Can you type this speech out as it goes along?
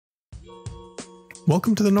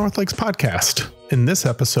Welcome to the NorthLakes podcast. In this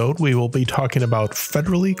episode, we will be talking about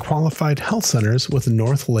federally qualified health centers with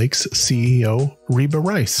NorthLakes CEO Reba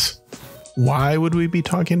Rice. Why would we be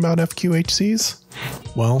talking about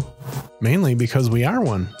FQHCs? Well, mainly because we are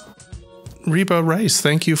one. Reba Rice,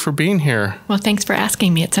 thank you for being here. Well, thanks for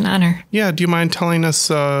asking me. It's an honor. Yeah, do you mind telling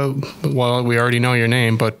us, well, we already know your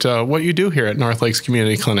name, but what you do here at NorthLakes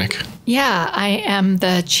Community Clinic? Yeah, I am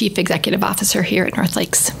the Chief Executive Officer here at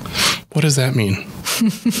NorthLakes. What does that mean?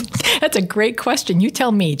 That's a great question. You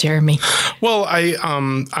tell me, Jeremy. Well,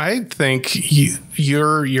 I think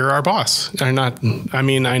you're our boss. I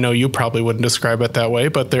know you probably wouldn't describe it that way,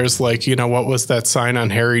 but there's what was that sign on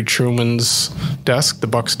Harry Truman's desk? The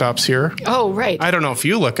buck stops here. Oh, right. I don't know if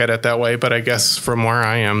you look at it that way, but I guess from where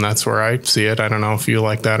I am, that's where I see it. I don't know if you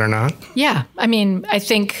like that or not. Yeah.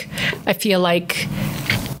 I feel like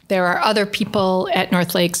there are other people at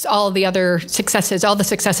NorthLakes. All the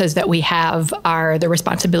successes that we have are the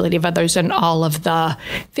responsibility of others, and all of the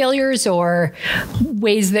failures or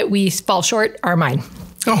ways that we fall short are mine.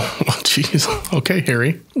 Oh, well, geez. Okay,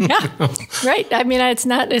 Harry. Yeah, right. It's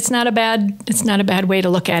not a bad way to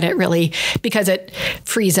look at it, really, because it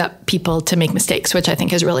frees up people to make mistakes, which I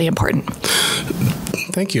think is really important.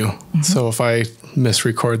 Thank you. Mm-hmm. So if I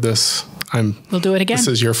misrecord this, we'll do it again. This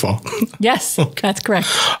is your fault. Yes, okay. That's correct.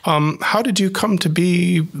 How did you come to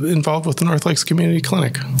be involved with the NorthLakes Community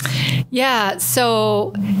Clinic? Yeah,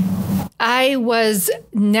 so I was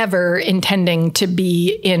never intending to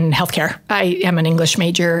be in healthcare. I am an English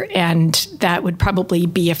major, and that would probably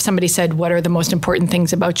be, if somebody said, what are the most important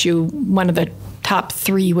things about you, one of the top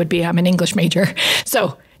three would be I'm an English major.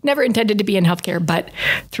 So never intended to be in healthcare, but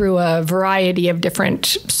through a variety of different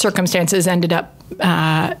circumstances ended up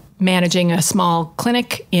managing a small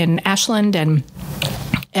clinic in Ashland, and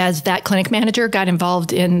as that clinic manager got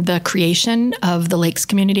involved in the creation of the Lakes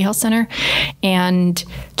Community Health Center and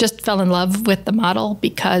just fell in love with the model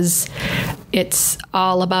because it's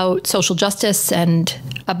all about social justice and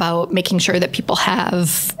about making sure that people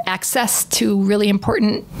have access to really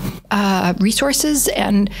important resources.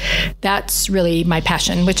 And that's really my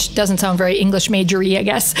passion, which doesn't sound very English majory, I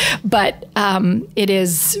guess, but it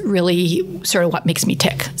is really sort of what makes me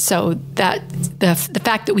tick. So that the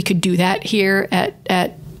fact that we could do that here at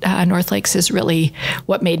NorthLakes is really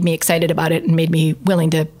what made me excited about it and made me willing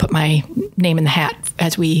to put my name in the hat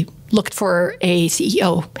as we looked for a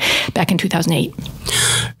CEO back in 2008.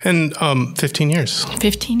 And 15 years.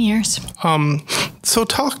 15 years. So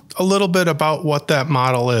talk a little bit about what that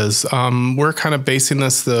model is. We're kind of basing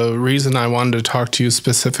this, the reason I wanted to talk to you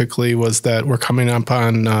specifically was that we're coming up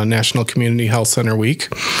on National Community Health Center Week.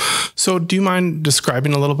 So do you mind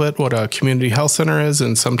describing a little bit what a community health center is?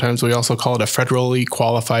 And sometimes we also call it a federally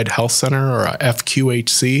qualified health center, or a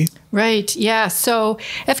FQHC. Right. Yeah. So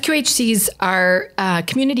FQHCs are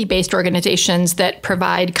community-based organizations that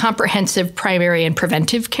provide comprehensive primary and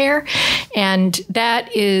preventive care. And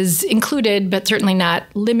that is included, but certainly not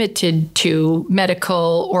limited to,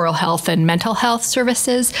 medical, oral health, and mental health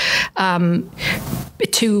services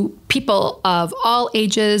to people of all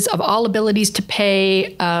ages, of all abilities to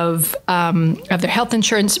pay, of their health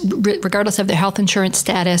insurance, regardless of their health insurance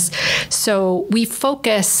status. So we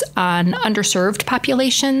focus on underserved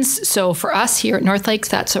populations. So for us here at NorthLakes,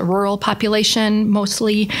 that's a rural population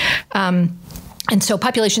mostly. And so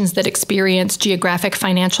populations that experience geographic,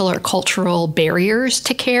 financial, or cultural barriers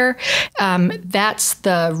to care, that's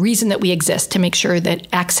the reason that we exist, to make sure that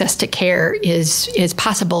access to care is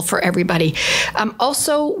possible for everybody.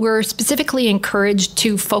 Also, we're specifically encouraged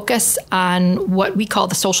to focus on what we call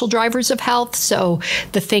the social drivers of health. So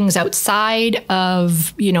the things outside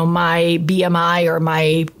of, my BMI or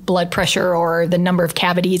my blood pressure or the number of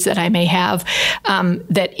cavities that I may have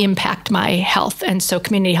that impact my health. And so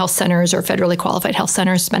community health centers or federally qualified health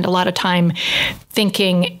centers spend a lot of time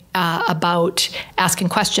thinking about asking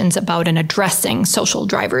questions about and addressing social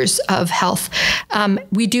drivers of health.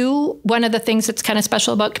 One of the things that's kind of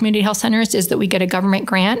special about community health centers is that we get a government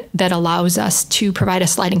grant that allows us to provide a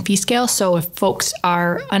sliding fee scale. So if folks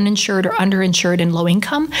are uninsured or underinsured and low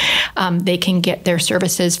income, they can get their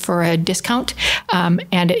services for a discount.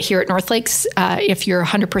 And here at NorthLakes, if you're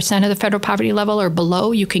 100% of the federal poverty level or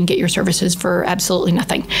below, you can get your services for absolutely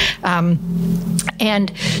nothing.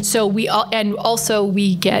 And so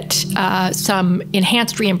we get some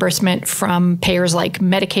enhanced reimbursement from payers like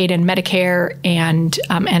Medicaid and Medicare, and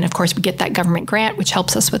of course we get that government grant, which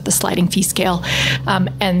helps us with the sliding fee scale.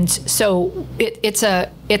 And so it's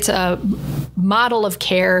a model of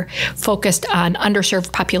care focused on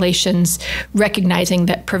underserved populations, recognizing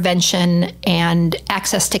that prevention and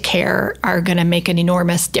access to care are going to make an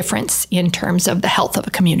enormous difference in terms of the health of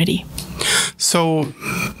a community. So,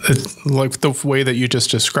 like the way that you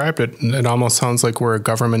just described it, it almost sounds like we're a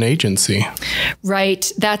government agency.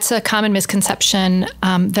 Right. That's a common misconception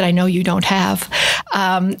that I know you don't have.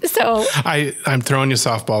 So I'm throwing you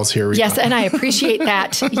softballs here, Reba. Yes, and I appreciate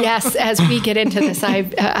that. Yes, as we get into this,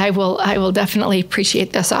 I will definitely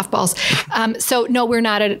appreciate the softballs. So no, we're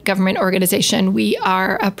not a government organization. We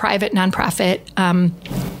are a private nonprofit.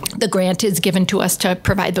 The grant is given to us to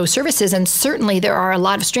provide those services. And certainly there are a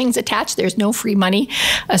lot of strings attached. There's no free money,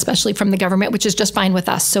 especially from the government, which is just fine with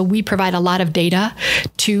us. So we provide a lot of data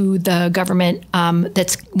to the government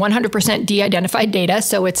that's 100% de-identified data.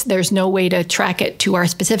 So there's no way to track it to our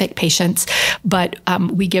specific patients. But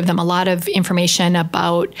we give them a lot of information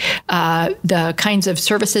about the kinds of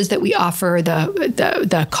services that we offer,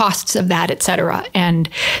 the costs of that, et cetera. And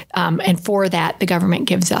for that, the government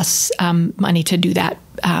gives us money to do that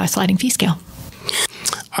sliding fee scale.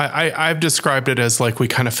 I've described it as like we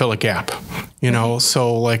kind of fill a gap,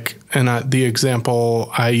 so like, and the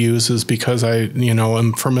example I use is because I,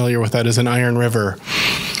 am familiar with that as an Iron River.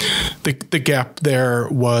 The gap there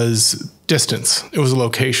was distance. It was a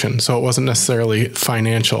location. So it wasn't necessarily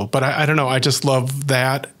financial, but I don't know. I just love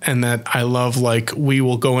that. And that I love, like, we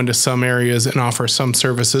will go into some areas and offer some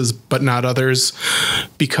services, but not others,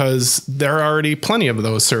 because there are already plenty of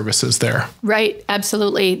those services there. Right.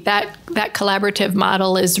 Absolutely. That collaborative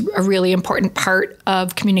model is a really important part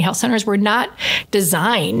of community health centers. We're not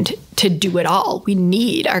designed to do it all. We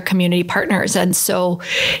need our community partners. And so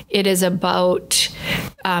it is about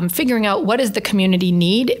figuring out what does the community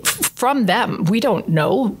need from them. We don't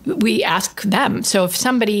know. We ask them. So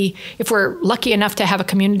if we're lucky enough to have a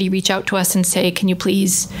community reach out to us and say, can you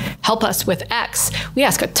please help us with X? We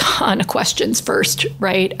ask a ton of questions first,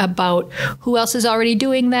 right? About who else is already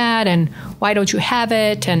doing that and why don't you have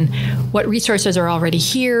it and what resources are already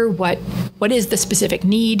here? What is the specific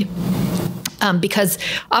need? Because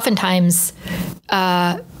oftentimes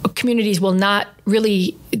communities will not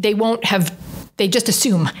really, they just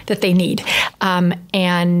assume that they need.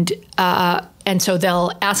 And so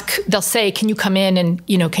they'll say, can you come in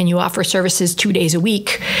and, can you offer services 2 days a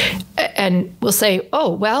week? And we'll say,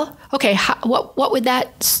 oh, well, okay, how would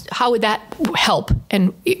that help?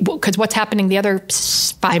 And because what's happening the other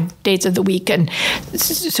 5 days of the week? And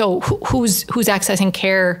so who's accessing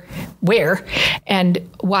care where? And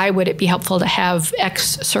why would it be helpful to have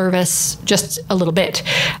X service just a little bit?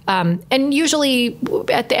 And usually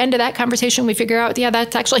at the end of that conversation, we figure out,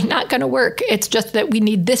 that's actually not going to work. It's just that we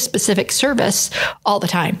need this specific service all the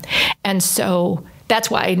time. And so that's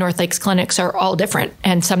why NorthLakes clinics are all different.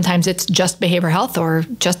 And sometimes it's just behavioral health or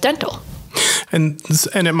just dental. And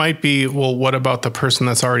it might be, well, what about the person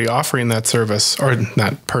that's already offering that service, or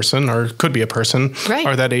that person, or could be a person, right,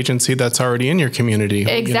 or that agency that's already in your community?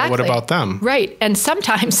 Exactly. What about them? Right. And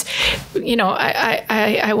sometimes,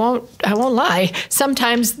 I won't lie.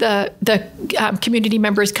 Sometimes the community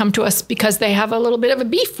members come to us because they have a little bit of a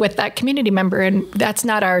beef with that community member, and that's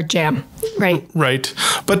not our jam. Right. Right.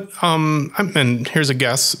 But and here's a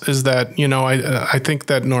guess, is that, I think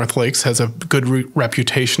that NorthLakes has a good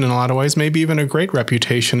reputation in a lot of ways, maybe even a great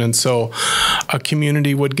reputation. And so a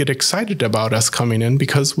community would get excited about us coming in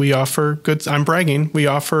because we offer I'm bragging, we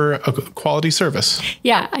offer a quality service.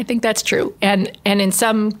 Yeah, I think that's true. And in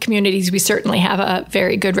some communities, we certainly have a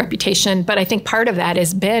very good reputation. But I think part of that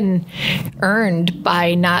has been earned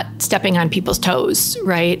by not stepping on people's toes,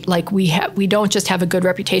 right? Like we don't just have a good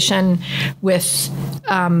reputation with,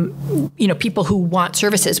 people who want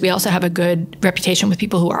services. We also have a good reputation with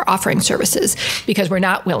people who are offering services because we're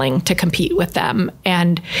not willing to compete with them.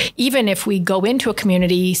 And even if we go into a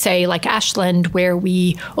community, say like Ashland, where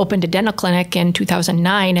we opened a dental clinic in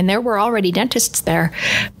 2009, and there were already dentists there,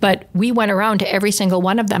 but we went around to every single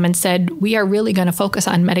one of them and said, we are really going to focus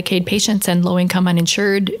on Medicaid patients and low-income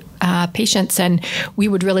uninsured patients, and we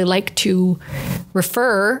would really like to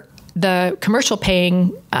refer the commercial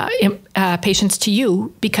paying patients to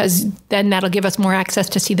you, because then that'll give us more access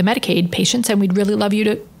to see the Medicaid patients, and we'd really love you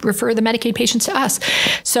to refer the Medicaid patients to us.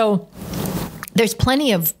 So there's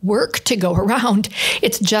plenty of work to go around.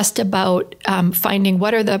 It's just about finding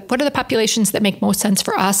what are the populations that make most sense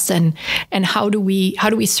for us, and how do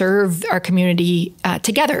we serve our community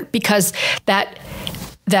together, because that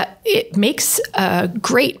it makes a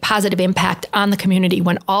great positive impact on the community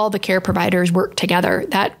when all the care providers work together.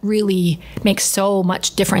 That really makes so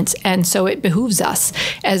much difference. And so it behooves us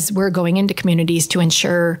as we're going into communities to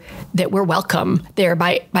ensure that we're welcome there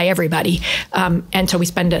by everybody. And so we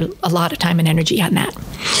spend a lot of time and energy on that.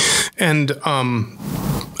 And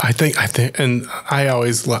I think, and I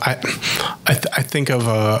always, I think of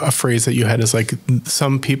a phrase that you had is like,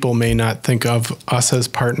 some people may not think of us as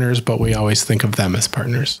partners, but we always think of them as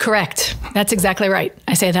partners. Correct. That's exactly right.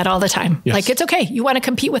 I say that all the time. Yes. Like, it's okay. You want to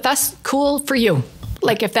compete with us? Cool for you.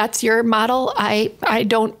 Like, if that's your model, I'm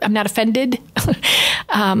not offended,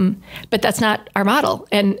 but that's not our model.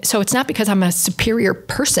 And so it's not because I'm a superior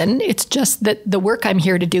person. It's just that the work I'm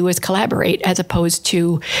here to do is collaborate as opposed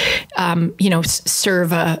to,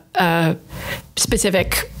 serve a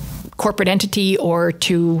specific corporate entity or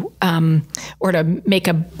to make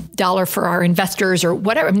a dollar for our investors or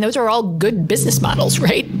whatever. I mean, those are all good business models,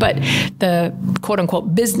 right? But the quote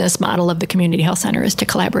unquote business model of the community health center is to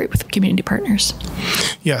collaborate with community partners.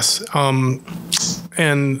 Yes.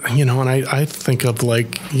 And I think of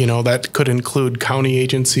that could include county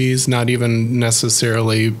agencies, not even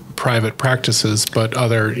necessarily private practices, but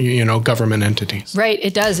other, government entities. Right.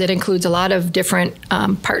 It does. It includes a lot of different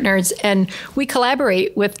partners, and we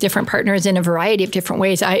collaborate with different partners in a variety of different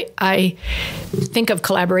ways. I think of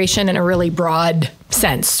collaboration in a really broad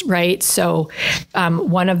sense, right? So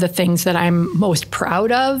one of the things that I'm most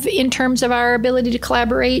proud of in terms of our ability to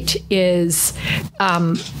collaborate is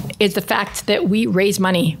the fact that we raise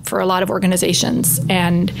money for a lot of organizations,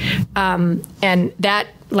 and that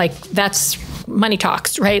that's money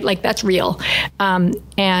talks, right? Like, that's real, and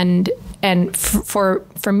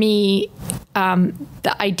for me,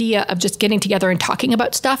 the idea of just getting together and talking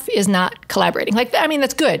about stuff is not collaborating.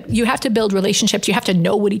 That's good. You have to build relationships. You have to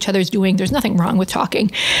know what each other's doing. There's nothing wrong with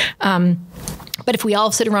talking. But if we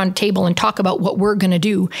all sit around a table and talk about what we're going to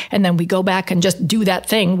do, and then we go back and just do that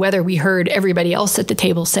thing, whether we heard everybody else at the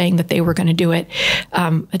table saying that they were going to do it,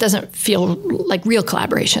 it doesn't feel like real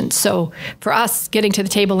collaboration. So for us, getting to the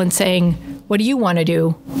table and saying, what do you want to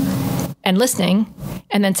do? And listening,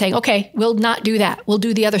 and then saying, okay, we'll not do that. We'll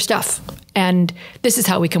do the other stuff. And this is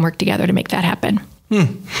how we can work together to make that happen.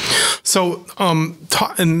 So,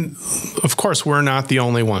 and of course, we're not the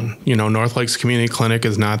only one. NorthLakes Community Clinic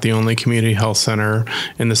is not the only community health center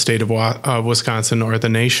in the state of Wisconsin or the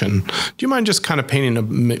nation. Do you mind just kind of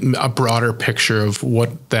painting a broader picture of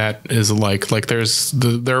what that is like? Like,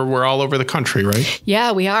 we're all over the country, right?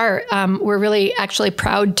 Yeah, we are. We're really actually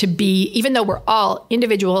proud to be, even though we're all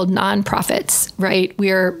individual nonprofits, right? We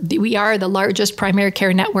are the largest primary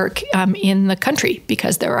care network in the country,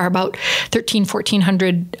 because there are about 1,400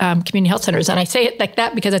 community health centers. And I say it like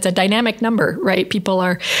that because it's a dynamic number, right? People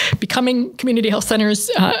are becoming community health centers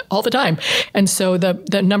all the time. And so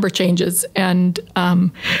the number changes. And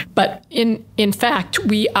but in fact,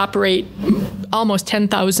 we operate almost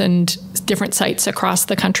 10,000 different sites across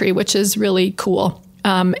the country, which is really cool.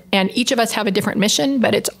 And each of us have a different mission,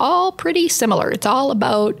 but it's all pretty similar. It's all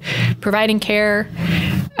about providing care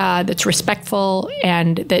that's respectful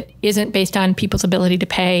and that isn't based on people's ability to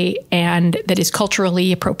pay, and that is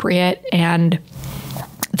culturally appropriate, and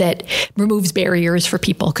that removes barriers for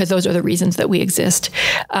people, because those are the reasons that we exist.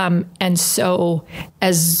 And so,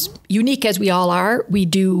 as unique as we all are, we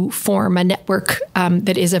do form a network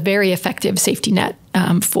that is a very effective safety net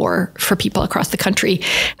for people across the country.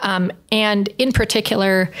 And in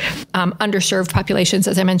particular, underserved populations,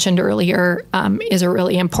 as I mentioned earlier, is a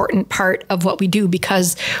really important part of what we do,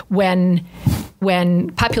 because when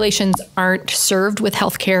populations aren't served with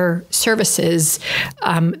healthcare services,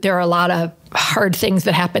 there are a lot of hard things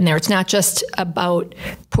that happen there. It's not just about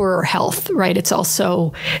poorer health, right? It's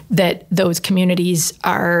also that those communities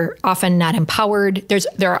are often not empowered.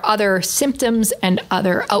 There are other symptoms and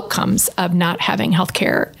other outcomes of not having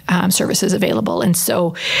healthcare services available. And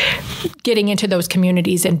so getting into those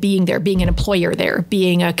communities and being there, being an employer there,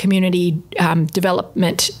 being a community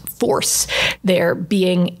development force there,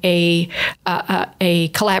 being a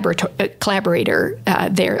collaborator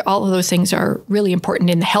there, all of those things are really important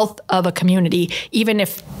in the health of a community, even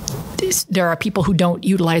if there are people who don't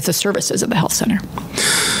utilize the services of the health center.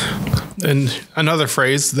 And another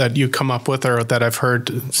phrase that you come up with, or that I've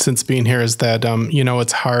heard since being here, is that,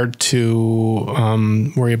 it's hard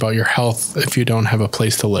to worry about your health if you don't have a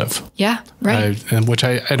place to live. Yeah, right. Which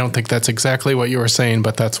I don't think that's exactly what you were saying,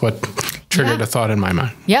 but that's what triggered a thought in my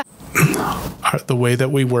mind. Yeah. The way that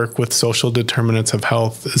we work with social determinants of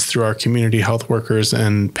health is through our community health workers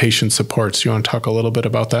and patient supports. You want to talk a little bit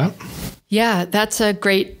about that? Yeah, that's a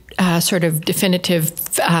great sort of definitive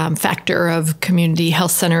factor of community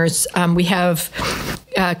health centers. We have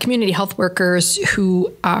community health workers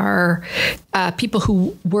who are people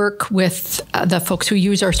who work with the folks who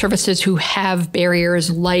use our services who have barriers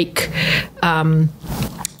like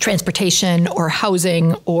transportation or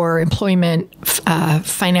housing or employment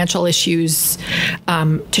financial issues,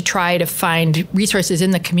 to try to find resources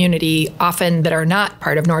in the community, often that are not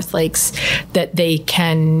part of NorthLakes, that they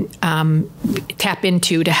can tap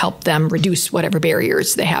into to help them reduce whatever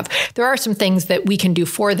barriers they have. There are some things that we can do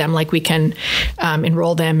for them, like we can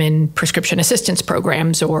enroll them in prescription assistance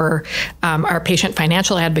programs, or our patient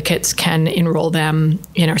financial advocates can enroll them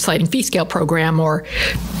in our sliding fee scale program, or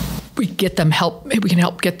we can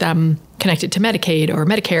help get them connected to Medicaid or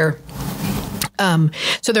Medicare.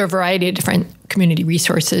 So there are a variety of different community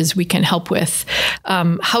resources we can help with.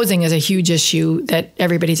 Housing is a huge issue that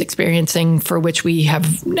everybody's experiencing, for which we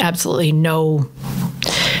have absolutely no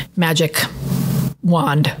magic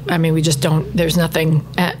wand. I mean, we just don't, there's nothing.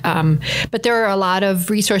 But there are a lot of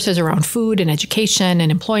resources around food and education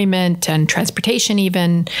and employment and transportation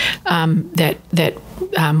even, that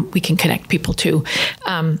we can connect people to.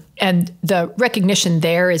 And the recognition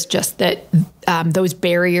there is just that those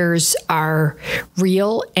barriers are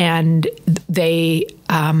real, and they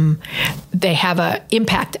have an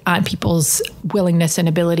impact on people's willingness and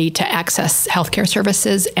ability to access healthcare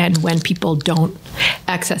services. And when people don't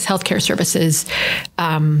access healthcare services,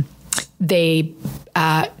 they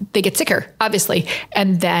get sicker, obviously,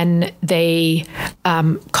 and then they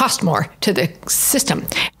cost more to the system.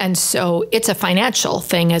 And so it's a financial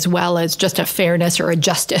thing as well as just a fairness or a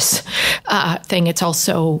justice thing. It's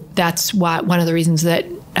also, that's why one of the reasons that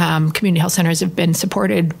community health centers have been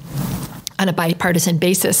supported on a bipartisan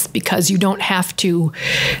basis, because you don't have to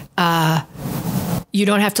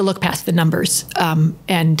look past the numbers,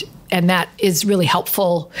 and that is really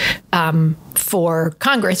helpful for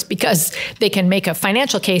Congress, because they can make a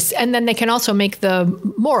financial case, and then they can also make the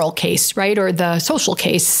moral case, right, or the social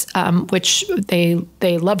case, which they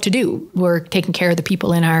love to do. We're taking care of the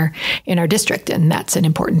people in our district, and that's an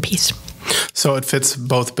important piece. So it fits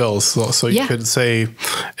both bills. So you could say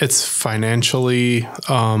it's financially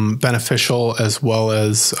beneficial as well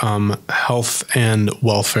as health and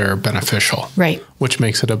welfare beneficial. Right. Which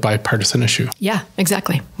makes it a bipartisan issue. Yeah,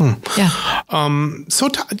 exactly. Yeah.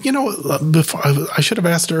 Before, I should have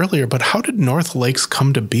asked earlier, but how did NorthLakes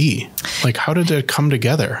come to be? Like, how did it come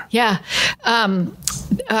together? Yeah.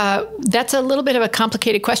 That's a little bit of a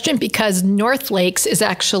complicated question, because NorthLakes is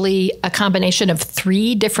actually a combination of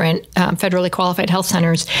 3 different federally qualified health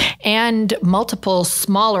centers and multiple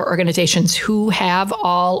smaller organizations who have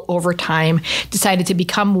all over time decided to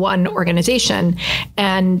become one organization.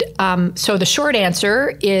 And so the short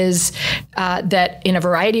answer is that in a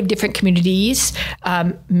variety of different communities,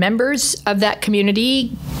 members of that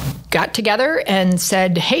community got together and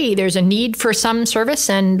said, hey, there's a need for some service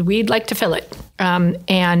and we'd like to fill it.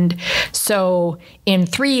 And so in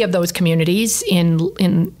 3 of those communities, in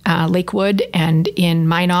Lakewood and in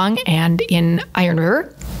Minong and in Iron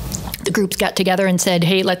River, the groups got together and said,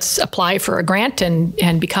 hey, let's apply for a grant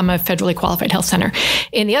and become a federally qualified health center.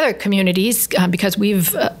 In the other communities, because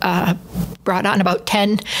we've brought on about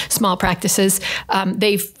 10 small practices,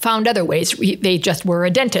 they found other ways. They just were a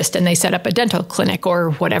dentist and they set up a dental clinic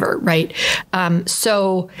or whatever, right?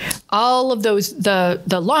 So all of those,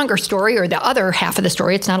 the longer story, or the other half of the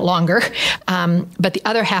story, it's not longer, but the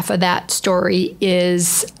other half of that story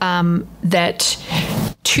is that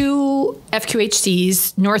 2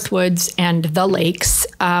 FQHCs, Northwoods and the Lakes,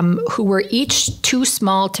 who were each too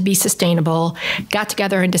small to be sustainable, got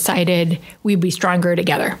together and decided we'd be stronger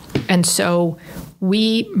together. And so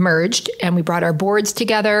we merged and we brought our boards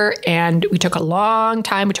together, and we took a long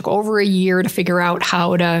time. We took over a year to figure out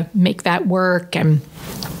how to make that work. And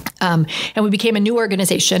we became a new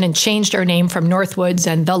organization and changed our name from Northwoods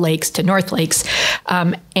and the Lakes to NorthLakes.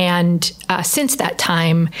 And since that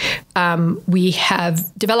time, we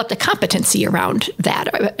have developed a competency around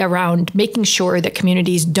that, around making sure that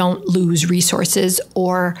communities don't lose resources,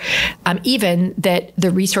 or even that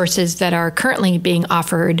the resources that are currently being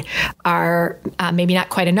offered are maybe not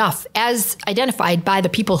quite enough, as identified by the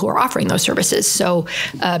people who are offering those services. So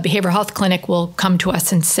a behavioral health clinic will come to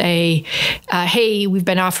us and say, hey, we've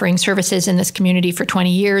been offering services in this community for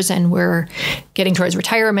 20 years and we're getting towards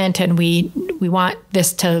retirement and we want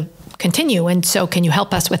this to continue. And so can you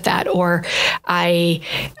help us with that? Or I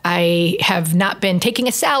have not been taking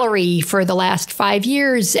a salary for the last 5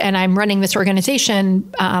 years and I'm running this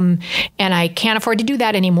organization and I can't afford to do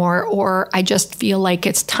that anymore. Or I just feel like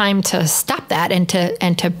it's time to stop that and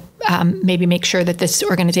to maybe make sure that this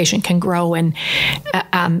organization can grow, and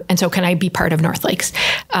so can I be part of NorthLakes?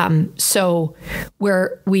 So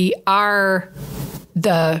we are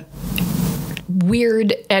the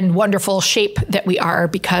weird and wonderful shape that we are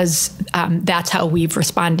because that's how we've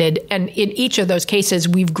responded. And in each of those cases,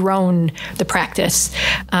 we've grown the practice.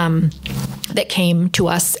 that came to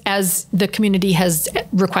us as the community has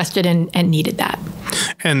requested and needed that.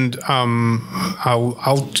 And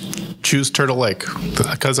I'll choose Turtle Lake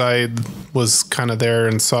because I was kind of there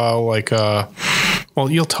and saw well,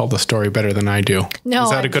 you'll tell the story better than I do. No,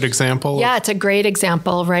 is that a good example? Yeah, it's a great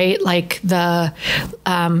example, right? Like the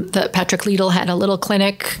Patrick Liedl had a little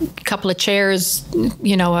clinic, a couple of chairs,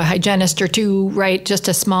 a hygienist or two, right? Just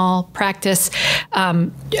a small practice,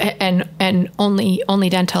 and only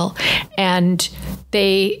dental. And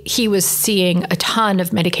he was seeing a ton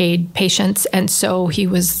of Medicaid patients, and so he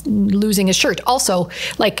was losing his shirt. Also,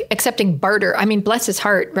 like accepting barter. I mean, bless his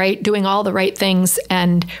heart, right? Doing all the right things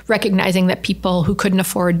and recognizing that people who couldn't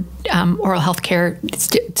afford oral health care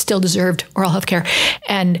still deserved oral health care.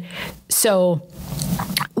 And so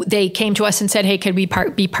they came to us and said, hey, could we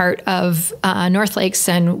be part of NorthLakes?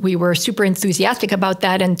 And we were super enthusiastic about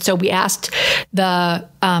that. And so we asked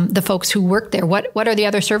the folks who worked there, what are the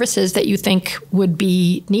other services that you think would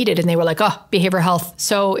be needed? And they were like, behavioral health,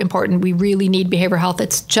 so important. We really need behavioral health.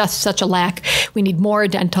 It's just such a lack. We need more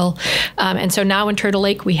dental. And so now in Turtle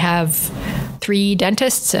Lake, we have 3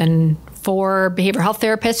 dentists and 4 behavioral health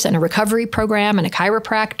therapists and a recovery program and a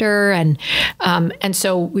chiropractor. And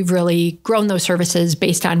so we've really grown those services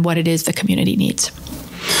based on what it is the community needs.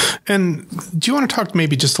 And do you want to talk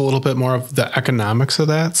maybe just a little bit more of the economics of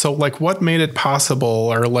that? So what made it possible,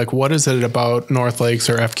 or what is it about NorthLakes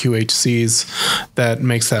or FQHCs that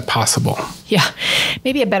makes that possible? Yeah,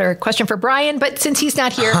 maybe a better question for Brian, but since he's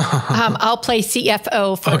not here, I'll play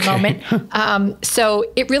CFO for a moment. So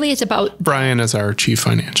it really is about... Brian is our Chief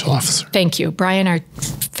Financial Officer. Thank you. Brian, our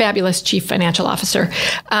fabulous Chief Financial Officer.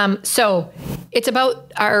 So it's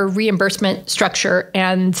about our reimbursement structure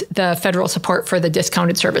and the federal support for the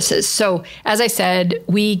discounted services. So as I said,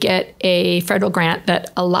 we get a federal grant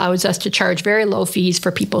that allows us to charge very low fees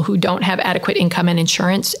for people who don't have adequate income and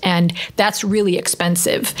insurance, and that's really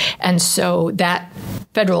expensive. And so that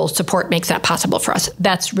federal support makes that possible for us.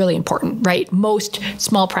 That's really important, right? Most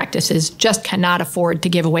small practices just cannot afford to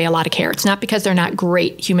give away a lot of care. It's not because they're not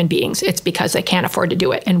great human beings. It's because they can't afford to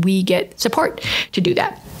do it. And we get support to do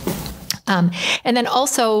that. And then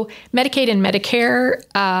also Medicaid and Medicare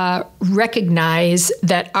recognize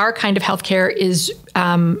that our kind of healthcare is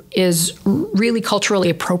really culturally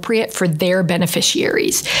appropriate for their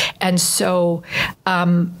beneficiaries. And so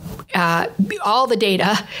all the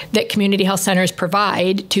data that community health centers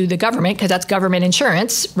provide to the government, because that's government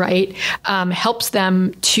insurance, right, helps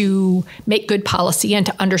them to make good policy and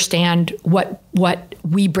to understand what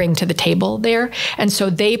we bring to the table there. And so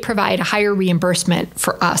they provide a higher reimbursement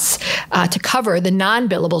for us to cover the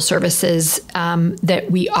non-billable services that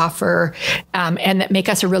we offer and that make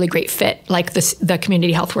us a really great fit, like the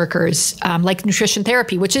community health workers, like nutrition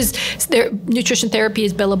therapy, nutrition therapy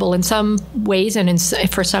is billable in some ways and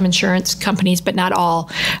for some insurance companies, but not all.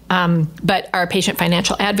 But our patient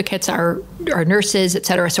financial advocates, our nurses, et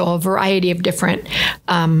cetera, so a variety of different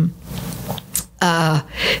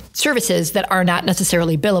services that are not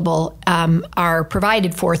necessarily billable are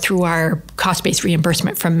provided for through our cost-based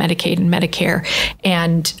reimbursement from Medicaid and Medicare.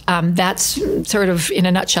 And that's sort of, in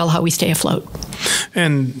a nutshell, how we stay afloat.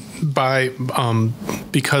 And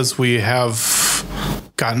because we have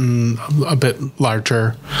gotten a bit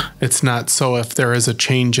larger, it's not so if there is a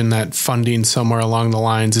change in that funding somewhere along the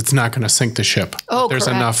lines, it's not going to sink the ship. There's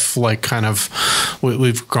correct. Enough,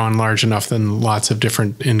 we've grown large enough than lots of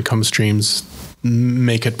different income streams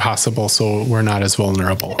make it possible so we're not as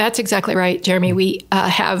vulnerable. That's exactly right, Jeremy. We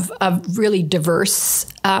have a really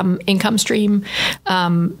diverse income stream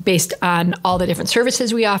based on all the different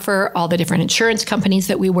services we offer, all the different insurance companies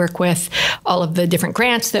that we work with, all of the different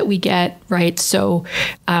grants that we get, right? So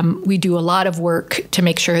we do a lot of work to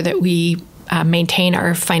make sure that we maintain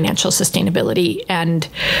our financial sustainability, and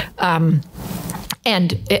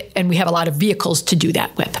we have a lot of vehicles to do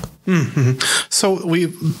that with. Mm-hmm. So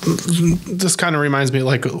this kind of reminds me,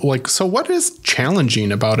 so what is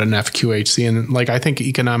challenging about an FQHC? And I think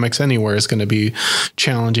economics anywhere is going to be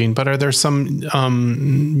challenging, but are there some,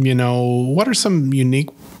 what are some unique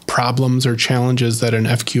problems or challenges that an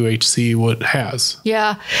FQHC has?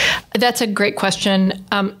 Yeah, that's a great question.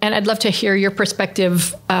 And I'd love to hear your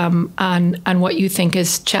perspective on what you think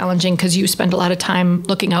is challenging, because you spend a lot of time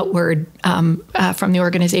looking outward from the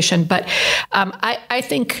organization. But I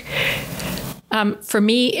think for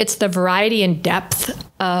me, it's the variety and depth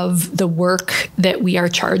of the work that we are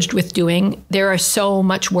charged with doing. There is so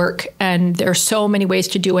much work and there are so many ways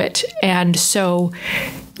to do it. And so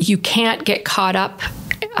you can't get caught up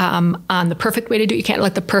on the perfect way to do it. You can't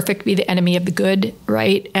let the perfect be the enemy of the good,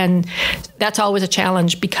 right? And that's always a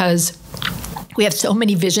challenge, because we have so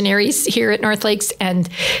many visionaries here at NorthLakes, and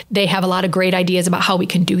they have a lot of great ideas about how we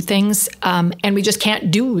can do things, and we just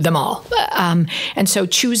can't do them all. And so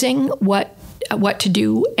choosing what to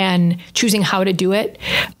do and choosing how to do it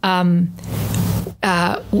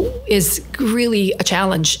is really a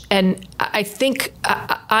challenge. And I think,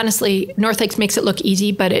 honestly, NorthLakes makes it look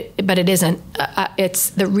easy, but it isn't.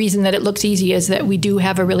 It's the reason that it looks easy is that we do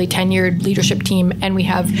have a really tenured leadership team, and we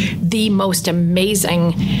have the most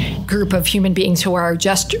amazing group of human beings who are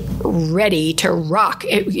just ready to rock.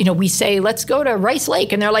 We say, let's go to Rice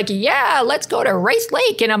Lake, and they're like, yeah, let's go to Rice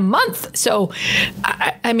Lake in a month. So,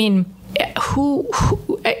 I mean,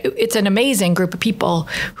 it's an amazing group of people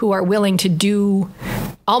who are willing to do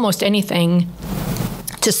almost anything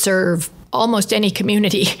to serve almost any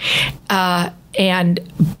community, but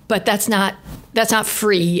that's not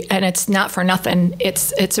free, and it's not for nothing.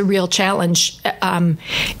 It's a real challenge,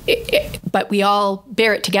 but we all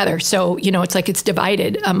bear it together. So it's like it's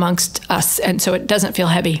divided amongst us, and so it doesn't feel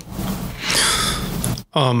heavy.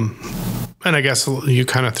 And I guess you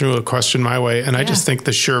kind of threw a question my way, and I just think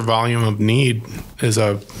the sheer volume of need is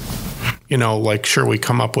sure, we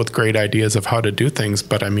come up with great ideas of how to do things,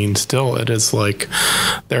 but I mean, still, it is like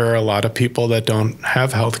there are a lot of people that don't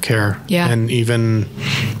have health care. Yeah. And even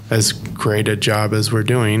as great a job as we're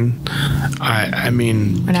doing, I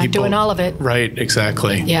mean, we're not doing all of it. Right,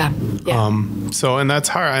 exactly. Yeah. And that's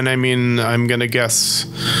hard. And I mean, I'm going to guess,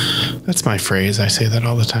 that's my phrase. I say that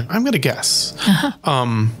all the time. I'm going to guess.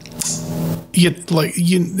 Uh-huh.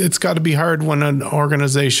 It's got to be hard when an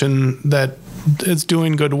organization that is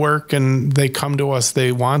doing good work and they come to us,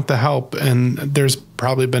 they want the help, and there's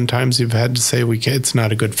probably been times you've had to say it's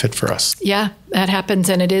not a good fit for us. Yeah, that happens,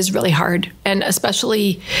 and it is really hard, and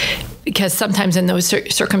especially because sometimes in those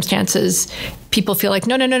circumstances, people feel like,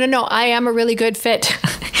 no, I am a really good fit.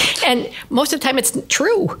 And most of the time it's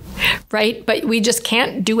true, right? But we just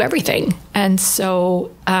can't do everything. And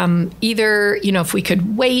so either, if we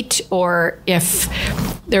could wait, or if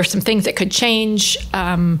there's some things that could change,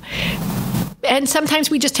 and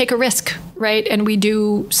sometimes we just take a risk, right? And we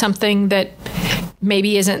do something that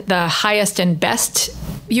maybe isn't the highest and best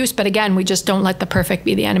use, but again, we just don't let the perfect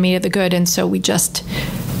be the enemy of the good. And so we just,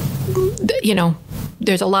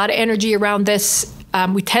 there's a lot of energy around this.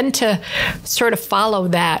 We tend to sort of follow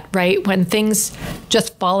that, right? When things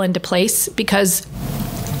just fall into place, because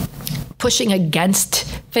pushing against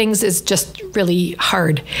things is just really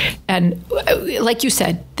hard. And like you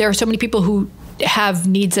said, there are so many people who have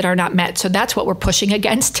needs that are not met. So that's what we're pushing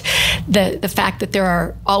against, the fact that there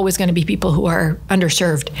are always going to be people who are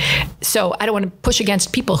underserved. So I don't want to push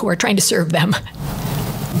against people who are trying to serve them.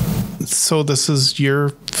 So this is year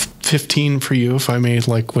 15 for you, if I may,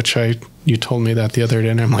 you told me that the other day,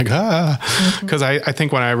 and I'm like, because I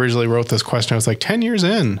think when I originally wrote this question, I was like 10 years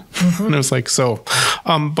in, and it was like, so,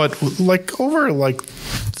 but over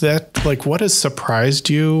that, what has surprised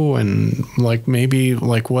you, and maybe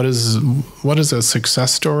what is a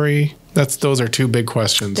success story? Those are two big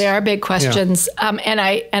questions. They are big questions. Yeah. And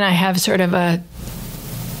I have sort of a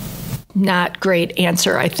not great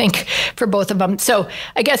answer, I think, for both of them. So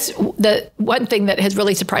I guess the one thing that has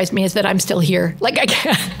really surprised me is that I'm still here.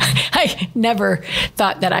 I never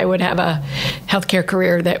thought that I would have a healthcare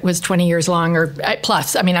career that was 20 years long or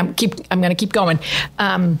plus. I mean, I'm going to keep going.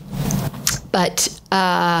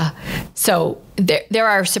 So there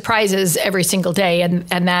are surprises every single day,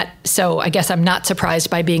 so I guess I'm not surprised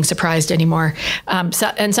by being surprised anymore. And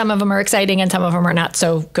some of them are exciting, and some of them are not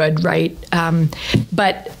so good, right?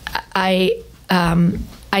 But I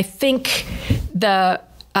think the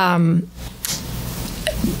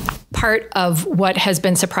part of what has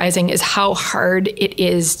been surprising is how hard it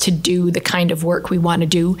is to do the kind of work we want to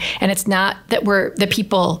do. And it's not that the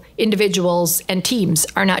people, individuals and teams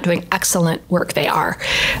are not doing excellent work. They are.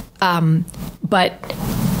 And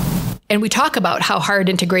we talk about how hard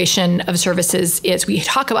integration of services is. We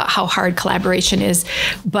talk about how hard collaboration is.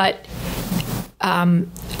 But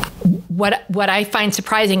what I find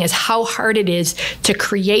surprising is how hard it is to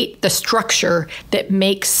create the structure that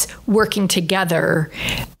makes working together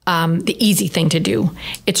the easy thing to do.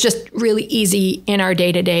 It's just really easy in our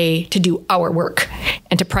day-to-day to do our work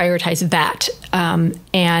and to prioritize that.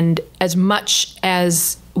 And as much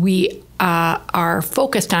as we are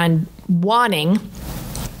focused on wanting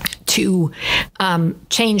to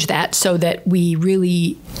change that so that we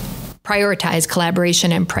really prioritize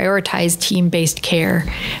collaboration and prioritize team-based care,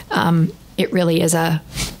 it really is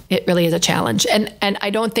it really is a challenge. And I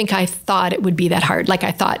don't think I thought it would be that hard. Like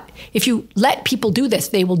I thought, if you let people do this,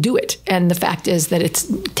 they will do it. And the fact is that it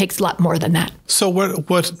takes a lot more than that. So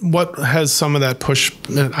what has some of that push?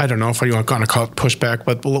 I don't know if you want to call it pushback,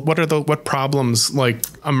 but what problems like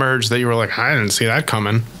emerged that you were like, I didn't see that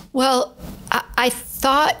coming? Well, I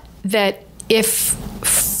thought that if,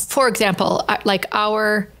 for example,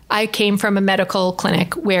 I came from a medical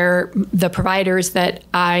clinic where the providers that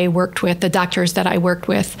I worked with, the doctors that I worked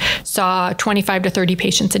with, saw 25 to 30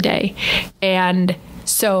 patients a day. And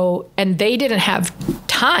they didn't have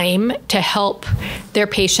time to help their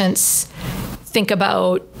patients think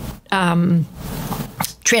about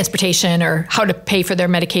transportation or how to pay for their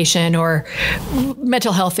medication or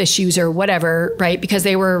mental health issues or whatever, right? Because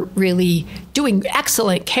they were really doing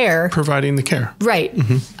excellent care. Providing the care. Right.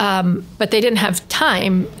 Mm-hmm. But they didn't have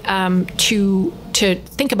time to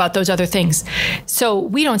think about those other things. So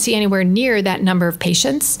we don't see anywhere near that number of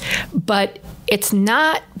patients, but it's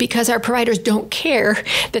not because our providers don't care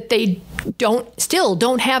that they still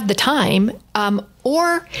don't have the time,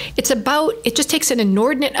 or it just takes an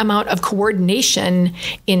inordinate amount of coordination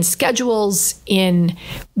in schedules, in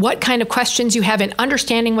what kind of questions you have, in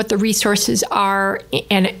understanding what the resources are,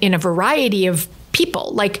 and in a variety of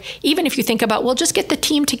people. Like, even if you think about, well, just get the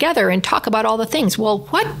team together and talk about all the things. Well,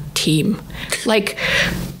 what team? Like,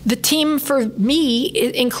 the team for me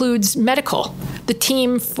includes medical. The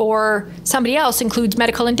team for somebody else includes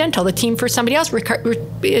medical and dental. The team for somebody else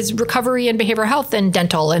is recovery and behavioral health and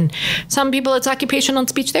dental. And some people, it's occupational and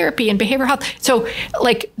speech therapy and behavioral health. So,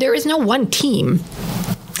 like, there is no one team.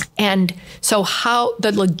 And so how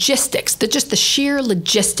the logistics, just the sheer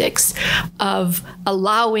logistics of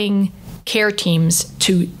allowing care teams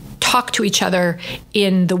to talk to each other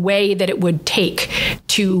in the way that it would take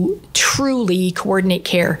to truly coordinate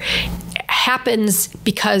care happens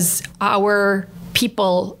because our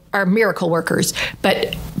people are miracle workers.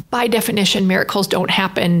 But by definition, miracles don't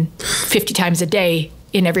happen 50 times a day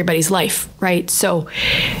in everybody's life, right? So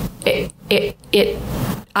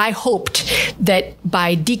I hoped that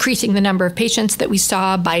by decreasing the number of patients that we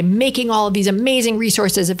saw, by making all of these amazing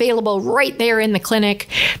resources available right there in the clinic,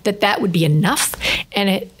 that would be enough. And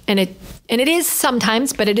it is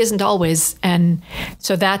sometimes, but it isn't always. And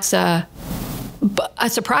so that's a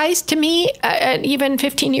surprise to me, even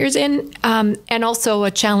 15 years in, and also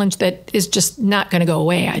a challenge that is just not going to go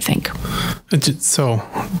away, I think. So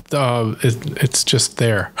it's just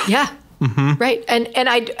there. Yeah. Mm-hmm. Right. And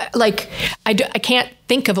I can't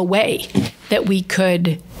think of a way that we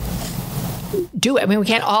could do it. I mean, we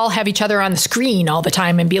can't all have each other on the screen all the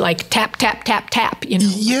time and be like, tap, tap, tap, tap, you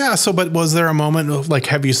know? Yeah. So, but was there a moment of like,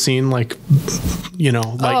 have you seen like,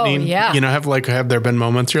 lightning? Oh, yeah. Have there been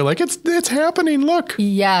moments you're like, it's happening, look.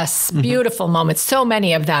 Yes. Beautiful moments. So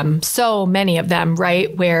many of them,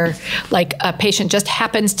 right? Where like a patient just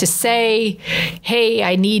happens to say, hey,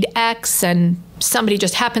 I need X, and somebody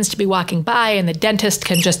just happens to be walking by and the dentist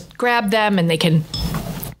can just grab them and they can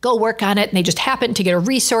go work on it, and they just happen to get a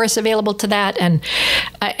resource available to that, and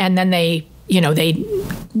then they know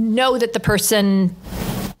that the person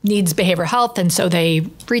needs behavioral health, and so they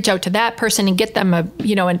reach out to that person and get them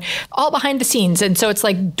and all behind the scenes. And so it's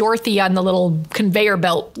like Dorothy on the little conveyor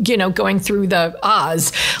belt, going through the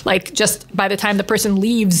Oz. Like, just by the time the person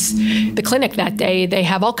leaves the clinic that day, they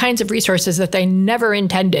have all kinds of resources that they never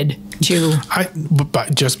intended to.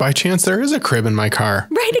 Just by chance, there is a crib in my car.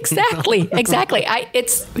 Right, exactly.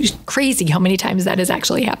 It's crazy how many times that has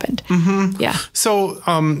actually happened. Mm-hmm. Yeah. So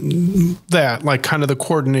that, like, kind of the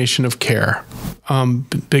coordination of care,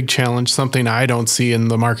 big challenge, something I don't see in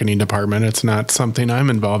the marketing department. It's not something I'm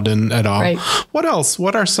involved in at all. Right. What else?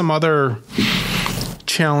 What are some other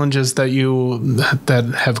challenges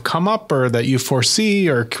that have come up or that you foresee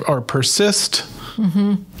or persist?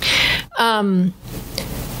 Mm-hmm.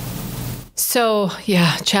 So,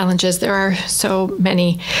 yeah, challenges. There are so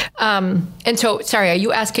many. And so, sorry, are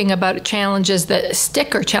you asking about challenges that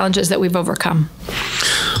stick or challenges that we've overcome?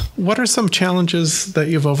 What are some challenges that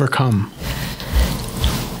you've overcome?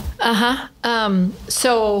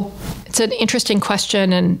 So it's an interesting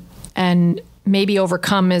question, and maybe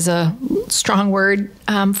overcome is a strong word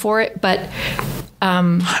for it, but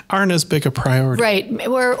aren't as big a priority, right?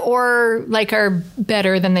 Or like are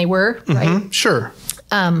better than they were, mm-hmm. Right? Sure.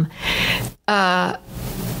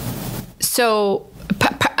 So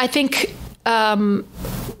I think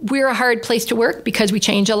we're a hard place to work because we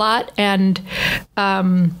change a lot, and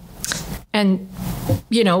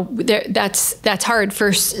that's hard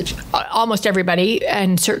for almost everybody,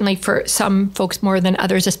 and certainly for some folks more than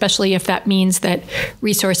others, especially if that means that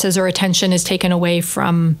resources or attention is taken away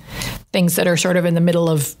from things that are sort of in the middle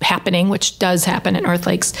of happening, which does happen at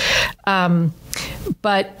Northlakes.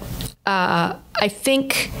 But I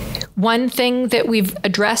think one thing that we've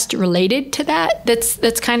addressed related to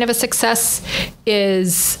that's kind of a success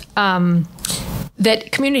is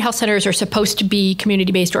that community health centers are supposed to be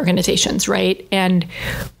community-based organizations, right? And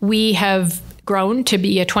we have grown to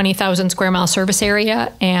be a 20,000 square mile service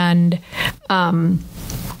area, and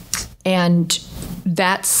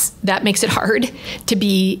that makes it hard to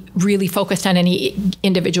be really focused on any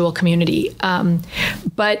individual community.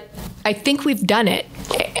 But I think we've done it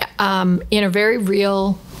in a very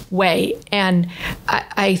real way. And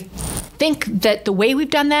I think that the way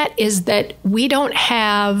we've done that is that we don't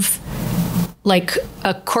have like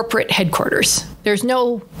a corporate headquarters. There's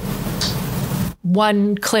no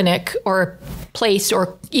one clinic or place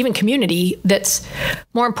or even community that's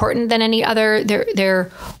more important than any other.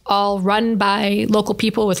 They're all run by local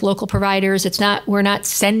people with local providers. We're not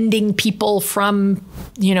sending people from,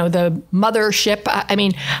 the mothership. I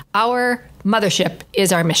mean, our mothership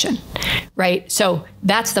is our mission, right? So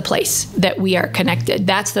that's the place that we are connected.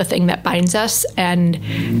 That's the thing that binds us. And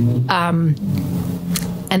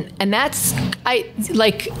that's,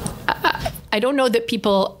 I don't know that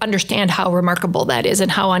people understand how remarkable that is and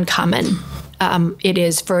how uncommon it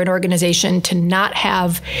is for an organization to not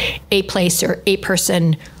have a place or a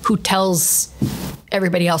person who tells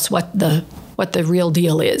everybody else what the real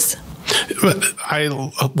deal is.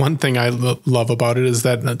 One thing I love about it is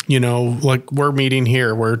that, like we're meeting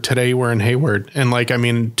here today we're in Hayward,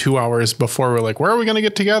 and 2 hours before we're like, where are we going to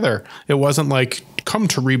get together? It wasn't like, come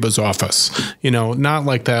to Reba's office, not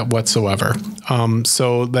like that whatsoever.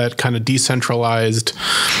 So that kind of decentralized,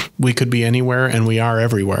 we could be anywhere and we are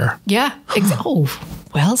everywhere. Yeah. Oh,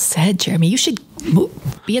 well said, Jeremy. You should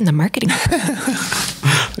be in the marketing.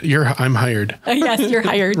 I'm hired. Yes, you're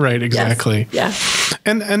hired. Right. Exactly. Yes. Yeah.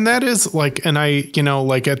 And that is like, and I,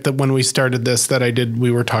 when we started this we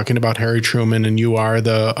were talking about Harry Truman, and you are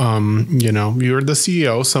the, you're the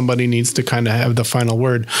CEO. Somebody needs to kind of have the final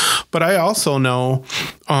word. But I also know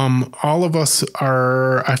all of us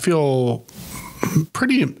I feel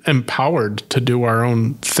pretty empowered to do our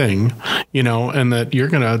own thing, and that you're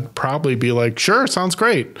going to probably be like, sure, sounds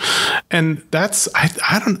great. And that's,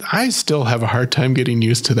 I still have a hard time getting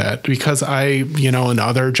used to that, because in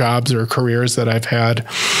other jobs or careers that I've had,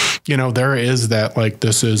 there is that, like,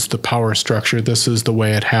 this is the power structure. This is the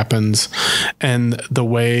way it happens. And the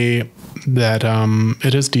way that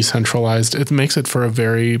it is decentralized, it makes it for a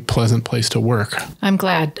very pleasant place to work. I'm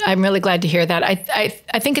really glad to hear that. I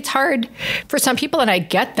think it's hard for some people, and I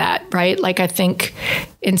get that, right? Like, I think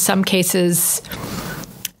in some cases,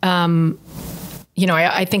 I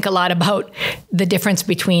think a lot about the difference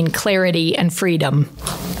between clarity and freedom,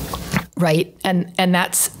 right? And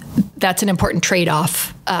that's an important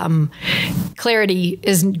trade-off. Clarity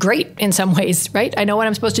is great in some ways, right? I know what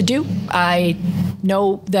I'm supposed to do. I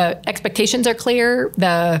know the expectations are clear.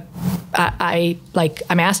 I'm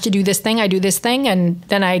asked to do this thing, I do this thing, and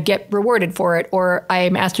then I get rewarded for it. Or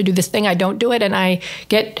I'm asked to do this thing, I don't do it, and I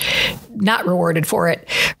get not rewarded for it,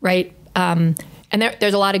 right? And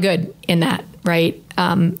there's a lot of good in that, right?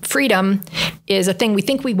 Freedom is a thing we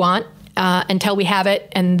think we want until we have it,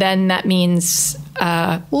 and then that means,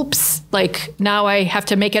 oops, like now I have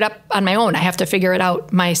to make it up on my own. I have to figure it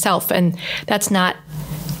out myself, and that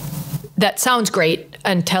sounds great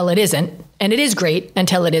until it isn't. And it is great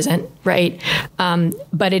until it isn't, right?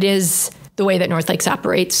 But it is the way that Northlakes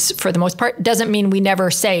operates for the most part. Doesn't mean we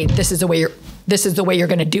never say this is the way you're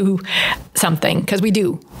going to do something, because we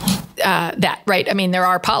do that, right? I mean, there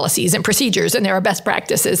are policies and procedures, and there are best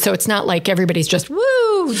practices. So it's not like everybody's just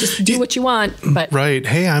just do what you want. But right,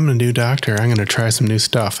 hey, I'm a new doctor. I'm going to try some new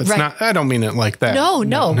stuff. It's not. I don't mean it like that.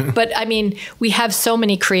 No. But I mean, we have so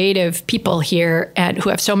many creative people here and who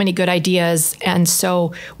have so many good ideas, and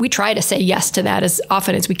so we try to say yes to that as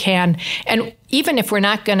often as we can. And even if we're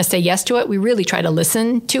not going to say yes to it, we really try to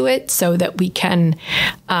listen to it so that we can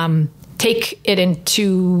take it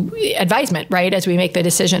into advisement, right, as we make the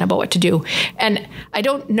decision about what to do. And I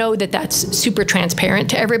don't know that that's super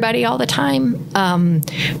transparent to everybody all the time,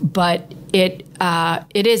 but it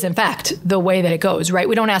is, in fact, the way that it goes, right?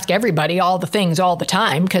 We don't ask everybody all the things all the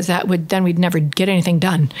time, because then we'd never get anything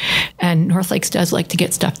done. And Northlakes does like to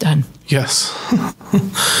get stuff done. Yes.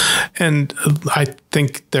 And I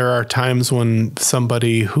think there are times when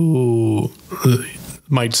somebody who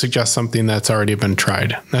might suggest something that's already been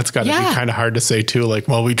tried. That's got to be kind of hard to say too. Like,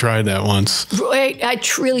 well, we tried that once. I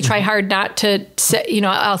really try hard not to say,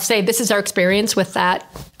 I'll say this is our experience with that.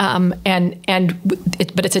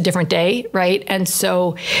 But it's a different day. Right. And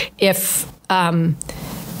so if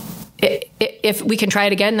we can try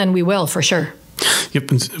it again, then we will for sure.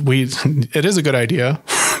 Yep. It is a good idea.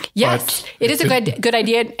 Yes, it is a good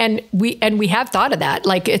idea, and we have thought of that.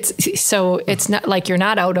 Like it's not like you're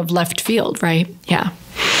not out of left field, right? Yeah.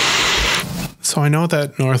 So I know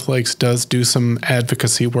that NorthLakes does do some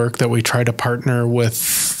advocacy work that we try to partner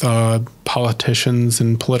with politicians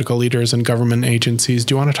and political leaders and government agencies.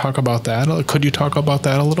 Do you want to talk about that? Could you talk about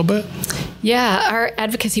that a little bit? Yeah, our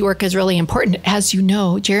advocacy work is really important. As you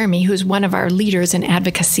know, Jeremy, who's one of our leaders in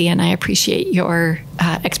advocacy, and I appreciate your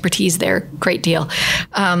expertise there a great deal.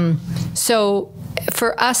 So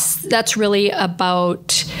for us, that's really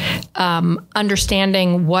about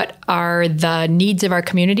understanding what are the needs of our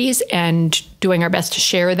communities and doing our best to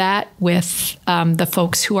share that with the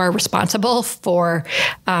folks who are responsible for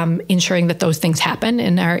ensuring that those things happen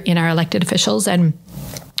in our elected officials, and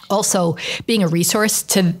also being a resource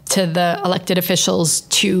to the elected officials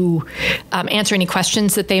to answer any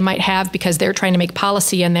questions that they might have, because they're trying to make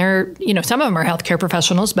policy, and some of them are healthcare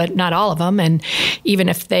professionals, but not all of them. And even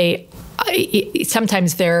if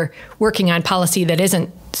sometimes they're working on policy that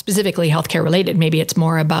isn't specifically healthcare related. Maybe it's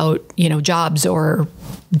more about, jobs or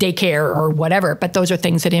daycare or whatever, but those are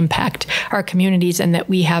things that impact our communities and that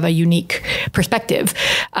we have a unique perspective.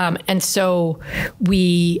 And so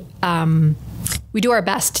we do our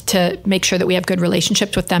best to make sure that we have good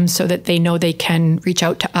relationships with them so that they know they can reach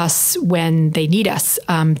out to us when they need us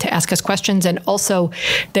to ask us questions, and also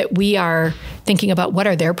that we are thinking about what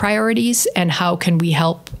are their priorities and how can we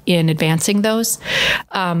help in advancing those.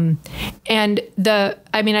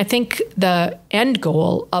 I think the end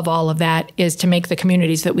goal of all of that is to make the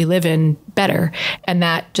communities that we live in better. And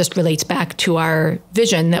that just relates back to our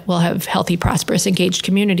vision that we'll have healthy, prosperous, engaged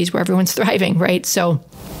communities where everyone's thriving, right? So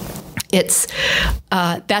that's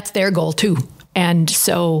their goal too. And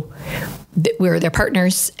so we're their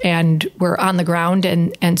partners and we're on the ground.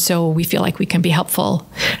 And so we feel like we can be helpful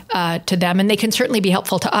to them. And they can certainly be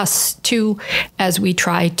helpful to us too, as we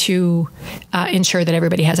try to ensure that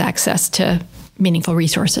everybody has access to meaningful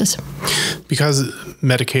resources. Because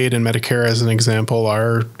Medicaid and Medicare, as an example,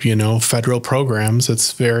 are, federal programs.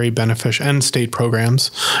 It's very beneficial, and state programs.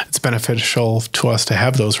 It's beneficial to us to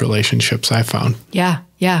have those relationships, I found. Yeah.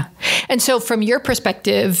 Yeah. And so from your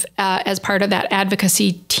perspective, as part of that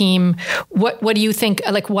advocacy team, what do you think,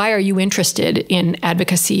 like, why are you interested in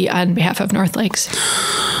advocacy on behalf of NorthLakes?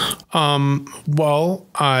 Well,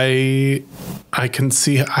 I can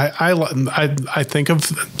see, I think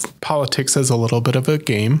of politics as a little bit of a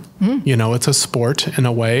game. It's a sport in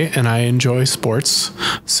a way, and I enjoy sports.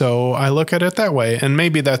 So I look at it that way, and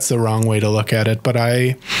maybe that's the wrong way to look at it, but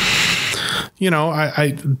I'm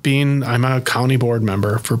a county board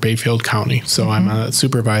member for Bayfield County, so I'm a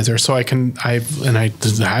supervisor. So I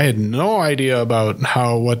had no idea about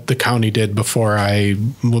what the county did before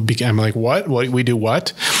I'm like, what we do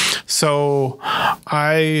what? So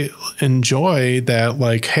I enjoy that,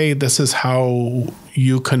 like, hey, this is how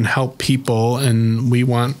you can help people, and we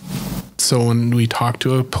want. So when we talk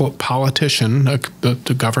to a politician, a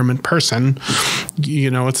government person,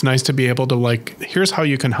 it's nice to be able to, like, here's how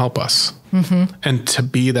you can help us. And to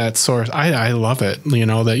be that source. I love it,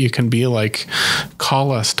 that you can be like,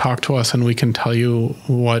 call us, talk to us, and we can tell you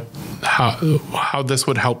how this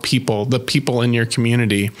would help the people in your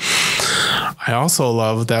community. I also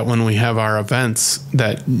love that when we have our events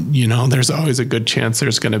that, there's always a good chance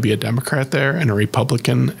there's going to be a Democrat there and a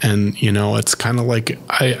Republican. And, it's kind of like,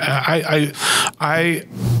 I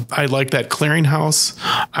like that clearinghouse.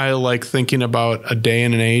 I like thinking about a day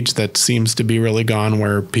and an age that seems to be really gone,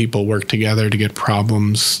 where people work together to get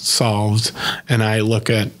problems solved. And I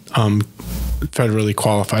look at, federally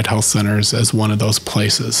qualified health centers as one of those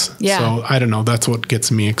places. Yeah. So I don't know. That's what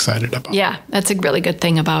gets me excited about. Yeah, that's a really good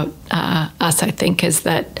thing about us, I think, is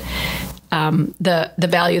that the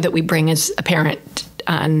value that we bring is apparent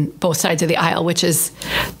on both sides of the aisle, which is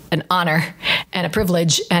an honor and a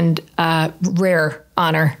privilege, and a rare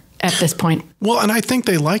honor at this point. Well, and I think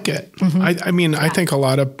they like it. I think a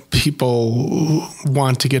lot of people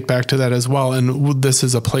want to get back to that as well. And this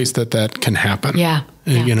is a place that can happen. Yeah.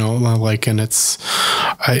 And it's,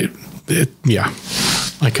 I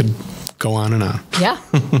could go on and on. Yeah.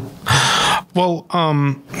 Well,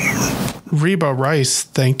 Reba Rice,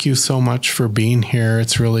 thank you so much for being here.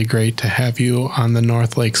 It's really great to have you on the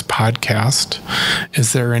NorthLakes podcast.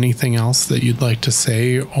 Is there anything else that you'd like to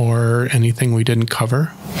say, or anything we didn't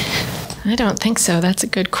cover? I don't think so. That's a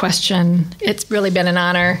good question. It's really been an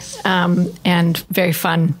honor and very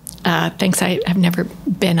fun. Thanks. I've never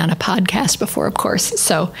been on a podcast before, of course,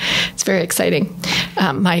 so it's very exciting.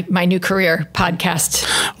 My new career, podcast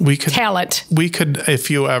talent. We could,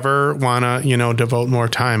 if you ever want to, devote more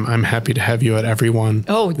time, I'm happy to have you at every one.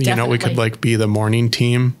 Oh, definitely. We could be the morning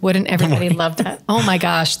team. Wouldn't everybody love that? Oh my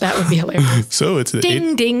gosh, that would be hilarious. So it's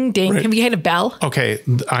ding, ding, ding. Right. Can we hit a bell? Okay,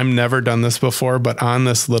 I've never done this before, but on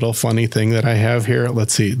this little funny thing that I have here,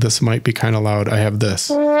 let's see, this might be kind of loud. I have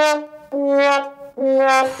this.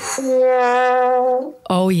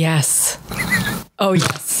 Oh yes. Oh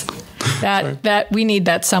yes. That we need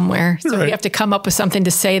that somewhere. So we have to come up with something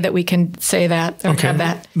to say that we can say that or have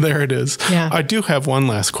that. There it is. Yeah. I do have one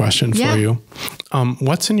last question for you.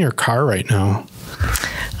 What's in your car right now?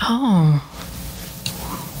 Oh.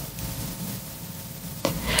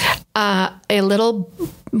 A little,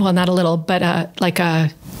 well, not a little, but like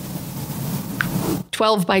a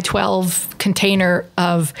 12 by 12 container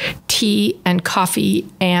of tea and coffee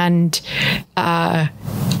and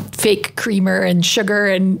fake creamer and sugar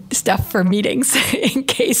and stuff for meetings in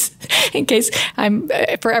case I'm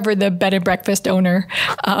forever the bed and breakfast owner,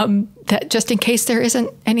 that just in case there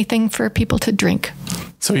isn't anything for people to drink.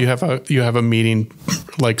 So you have a meeting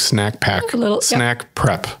like snack pack, snack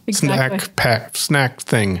prep, snack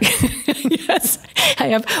thing. Yes, I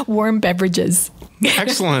have warm beverages.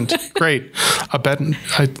 Excellent. Great.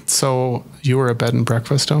 So you were a bed and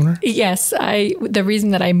breakfast owner? Yes. The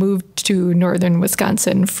reason that I moved to northern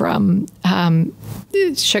Wisconsin from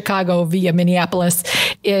Chicago via Minneapolis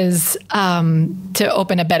is to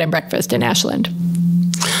open a bed and breakfast in Ashland.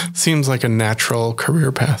 Seems like a natural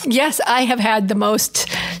career path. Yes, I have had the most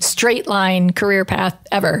straight line career path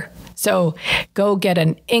ever. So go get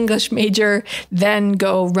an English major, then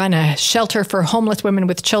go run a shelter for homeless women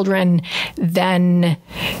with children, then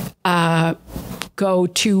go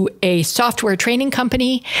to a software training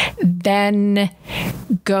company, then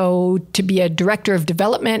go to be a director of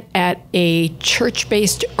development at a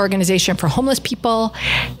church-based organization for homeless people,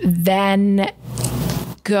 then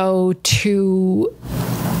go to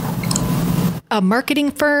a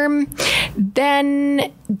marketing firm, then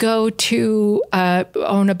go to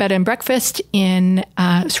own a bed and breakfast in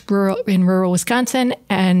rural Wisconsin,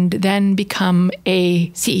 and then become a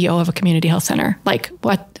CEO of a community health center. Like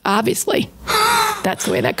what? Obviously, that's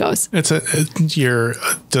the way that goes.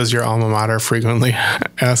 Does your alma mater frequently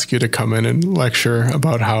ask you to come in and lecture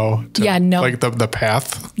about how to, like the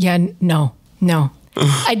path? Yeah, no.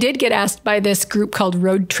 I did get asked by this group called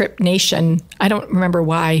Road Trip Nation. I don't remember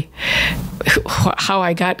how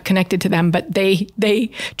I got connected to them, but they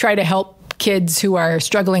try to help kids who are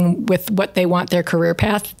struggling with what they want their career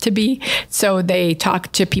path to be. So they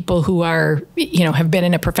talk to people who are, have been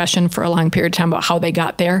in a profession for a long period of time about how they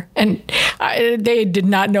got there. And they did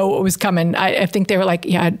not know what was coming. I think they were like,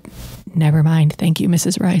 yeah, never mind. Thank you,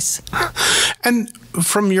 Mrs. Rice. And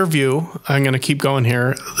from your view, I'm going to keep going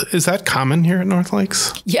here. Is that common here at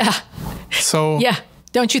NorthLakes? Yeah. So yeah.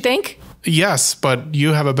 Don't you think? Yes, but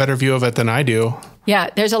you have a better view of it than I do.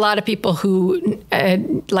 Yeah, there's a lot of people who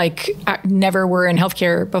never were in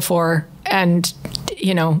healthcare before, and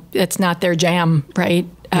it's not their jam, right?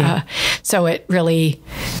 Yeah. So it really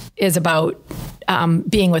is about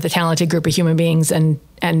being with a talented group of human beings and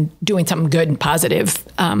doing something good and positive.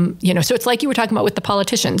 So it's like you were talking about with the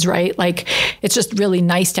politicians, right? Like it's just really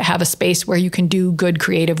nice to have a space where you can do good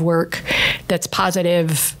creative work that's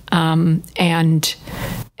positive and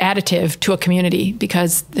additive to a community,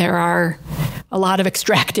 because there are a lot of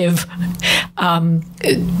extractive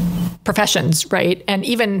professions, right? And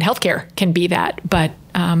even healthcare can be that, but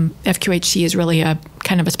FQHC is really a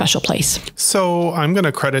kind of a special place. So I'm going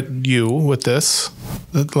to credit you with this.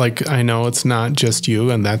 Like, I know it's not just you,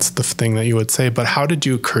 and that's the thing that you would say, but how did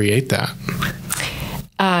you create that?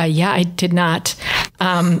 Yeah, I did not.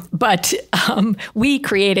 But we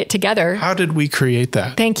create it together. How did we create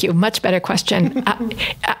that? Thank you. Much better question.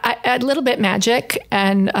 A little bit magic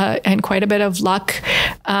and quite a bit of luck.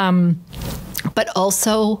 But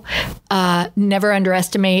also never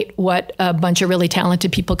underestimate what a bunch of really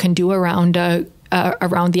talented people can do around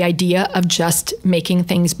the idea of just making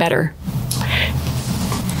things better.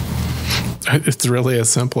 It's really as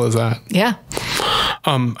simple as that. Yeah.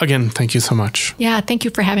 Again, thank you so much. Yeah, thank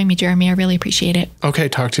you for having me, Jeremy. I really appreciate it. Okay,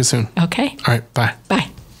 talk to you soon. Okay. All right, bye. Bye.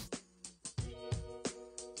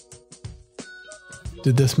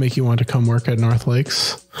 Did this make you want to come work at North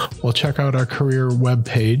Lakes? Well, check out our career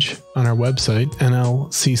webpage on our website, nlccwi.org,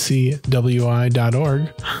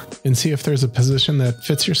 and see if there's a position that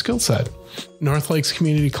fits your skill set. North Lakes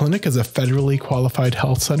Community Clinic is a federally qualified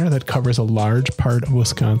health center that covers a large part of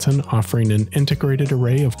Wisconsin, offering an integrated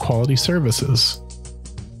array of quality services.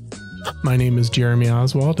 My name is Jeremy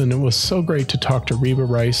Oswald, and it was so great to talk to Reba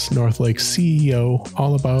Rice, North Lakes CEO,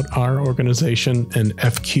 all about our organization and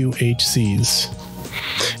FQHCs.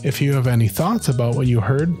 If you have any thoughts about what you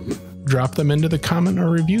heard, drop them into the comment or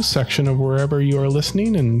review section of wherever you are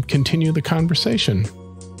listening and continue the conversation.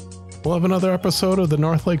 We'll have another episode of the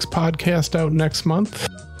North Lakes podcast out next month.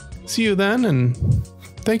 See you then, and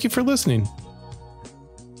thank you for listening.